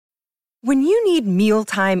When you need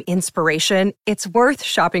mealtime inspiration, it's worth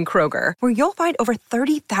shopping Kroger, where you'll find over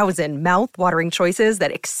 30,000 mouth-watering choices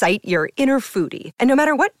that excite your inner foodie. And no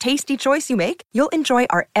matter what tasty choice you make, you'll enjoy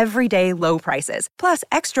our everyday low prices, plus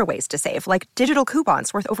extra ways to save, like digital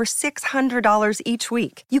coupons worth over $600 each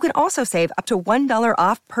week. You can also save up to $1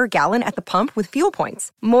 off per gallon at the pump with fuel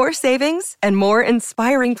points. More savings and more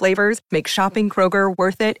inspiring flavors make shopping Kroger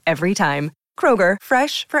worth it every time. Kroger,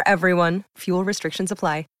 fresh for everyone. Fuel restrictions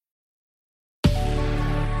apply.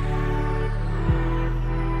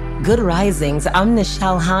 Good risings, I'm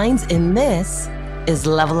Nichelle Hines, and this is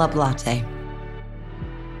Level Up Latte.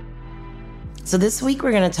 So this week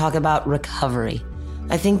we're going to talk about recovery.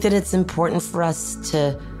 I think that it's important for us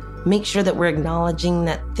to make sure that we're acknowledging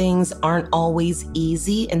that things aren't always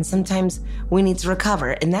easy, and sometimes we need to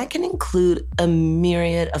recover. And that can include a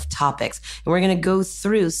myriad of topics. And we're going to go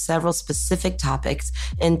through several specific topics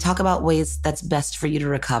and talk about ways that's best for you to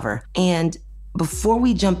recover. And before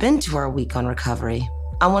we jump into our week on recovery,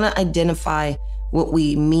 I want to identify what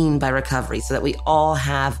we mean by recovery so that we all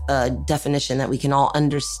have a definition that we can all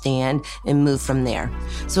understand and move from there.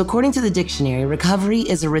 So according to the dictionary, recovery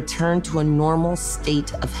is a return to a normal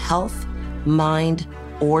state of health, mind,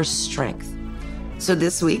 or strength. So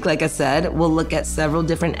this week, like I said, we'll look at several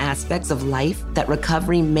different aspects of life that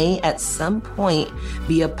recovery may at some point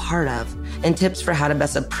be a part of, and tips for how to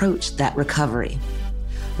best approach that recovery.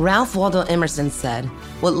 Ralph Waldo Emerson said,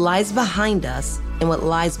 "What lies behind us and what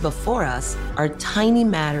lies before us are tiny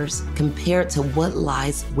matters compared to what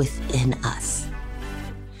lies within us."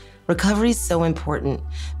 Recovery is so important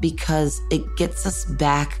because it gets us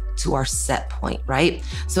back to our set point, right?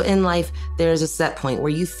 So in life, there's a set point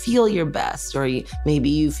where you feel your best, or maybe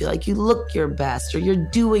you feel like you look your best, or you're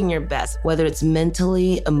doing your best, whether it's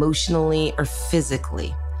mentally, emotionally, or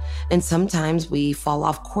physically. And sometimes we fall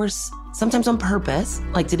off course, sometimes on purpose.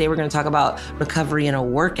 Like today, we're going to talk about recovery in a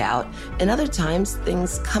workout. And other times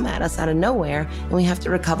things come at us out of nowhere and we have to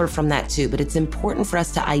recover from that too. But it's important for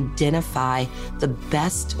us to identify the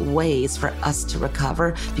best ways for us to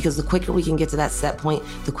recover, because the quicker we can get to that set point,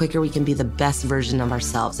 the quicker we can be the best version of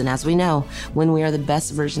ourselves. And as we know, when we are the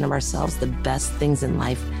best version of ourselves, the best things in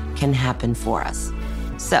life can happen for us.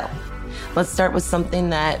 So let's start with something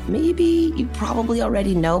that maybe you probably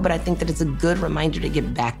already know, but I think that it's a good reminder to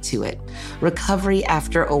get back to it. Recovery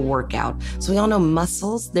after a workout. So we all know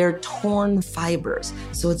muscles, they're torn fibers.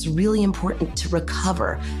 So it's really important to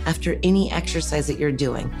recover after any exercise that you're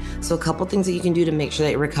doing. So a couple things that you can do to make sure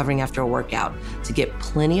that you're recovering after a workout: to get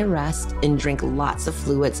plenty of rest and drink lots of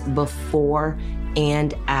fluids before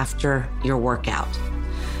and after your workout.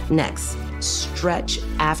 Next, stretch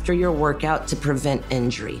after your workout to prevent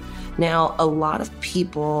injury. Now, a lot of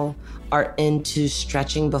people are into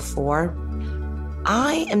stretching before.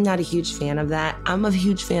 I am not a huge fan of that. I'm a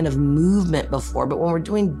huge fan of movement before, but when we're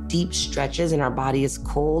doing deep stretches and our body is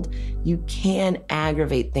cold, you can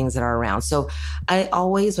aggravate things that are around. So I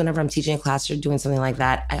always, whenever I'm teaching a class or doing something like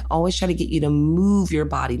that, I always try to get you to move your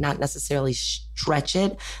body, not necessarily stretch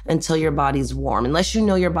it until your body's warm. Unless you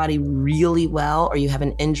know your body really well, or you have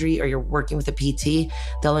an injury, or you're working with a PT,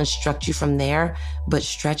 they'll instruct you from there. But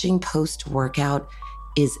stretching post-workout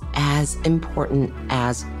is as important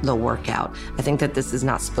as the workout. I think that this is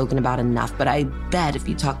not spoken about enough, but I bet if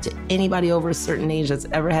you talk to anybody over a certain age that's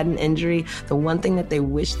ever had an injury, the one thing that they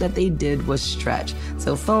wish that they did was stretch.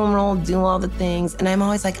 So foam roll, do all the things. And I'm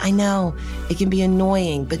always like, I know it can be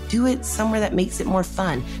annoying, but do it somewhere that makes it more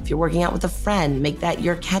fun. If you're working out with a friend, make that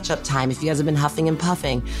your catch-up time if you guys have been huffing and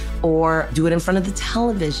puffing, or do it in front of the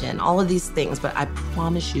television, all of these things. But I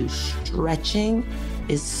promise you, stretching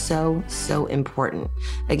is so, so important.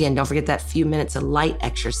 Again, don't forget that few minutes of light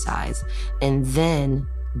exercise, and then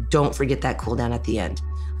don't forget that cool down at the end.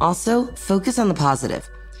 Also, focus on the positive.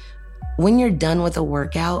 When you're done with a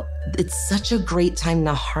workout, it's such a great time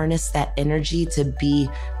to harness that energy to be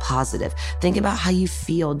positive. Think about how you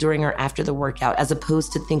feel during or after the workout, as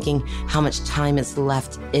opposed to thinking how much time is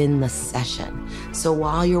left in the session. So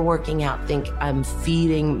while you're working out, think, I'm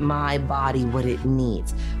feeding my body what it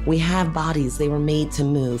needs. We have bodies, they were made to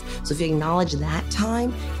move. So if you acknowledge that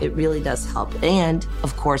time, it really does help. And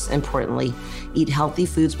of course, importantly, eat healthy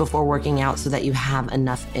foods before working out so that you have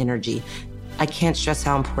enough energy. I can't stress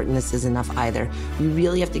how important this is enough either. You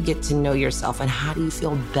really have to get to know yourself and how do you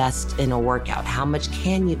feel best in a workout? How much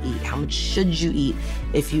can you eat? How much should you eat?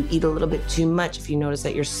 If you eat a little bit too much, if you notice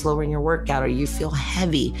that you're slower in your workout or you feel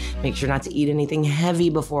heavy, make sure not to eat anything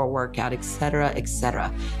heavy before a workout, etc.,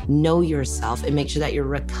 etc. Know yourself and make sure that you're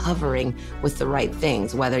recovering with the right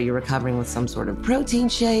things, whether you're recovering with some sort of protein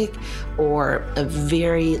shake or a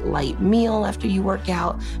very light meal after you work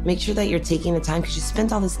out. Make sure that you're taking the time because you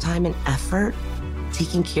spent all this time and effort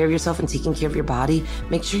taking care of yourself and taking care of your body.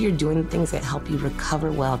 Make sure you're doing things that help you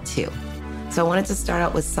recover well too. So I wanted to start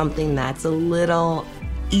out with something that's a little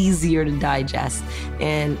easier to digest.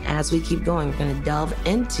 And as we keep going, we're going to delve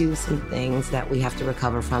into some things that we have to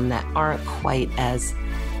recover from that aren't quite as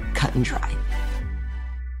cut and dry.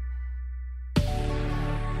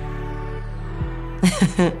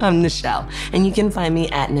 I'm Nichelle, and you can find me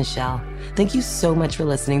at Nichelle. Thank you so much for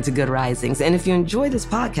listening to Good Risings. And if you enjoy this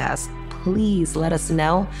podcast, please let us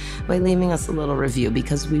know by leaving us a little review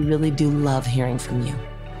because we really do love hearing from you.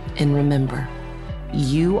 And remember,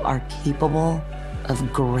 you are capable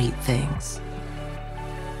of great things.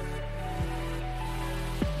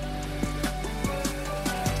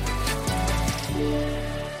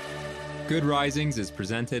 Good Risings is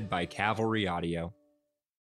presented by Cavalry Audio.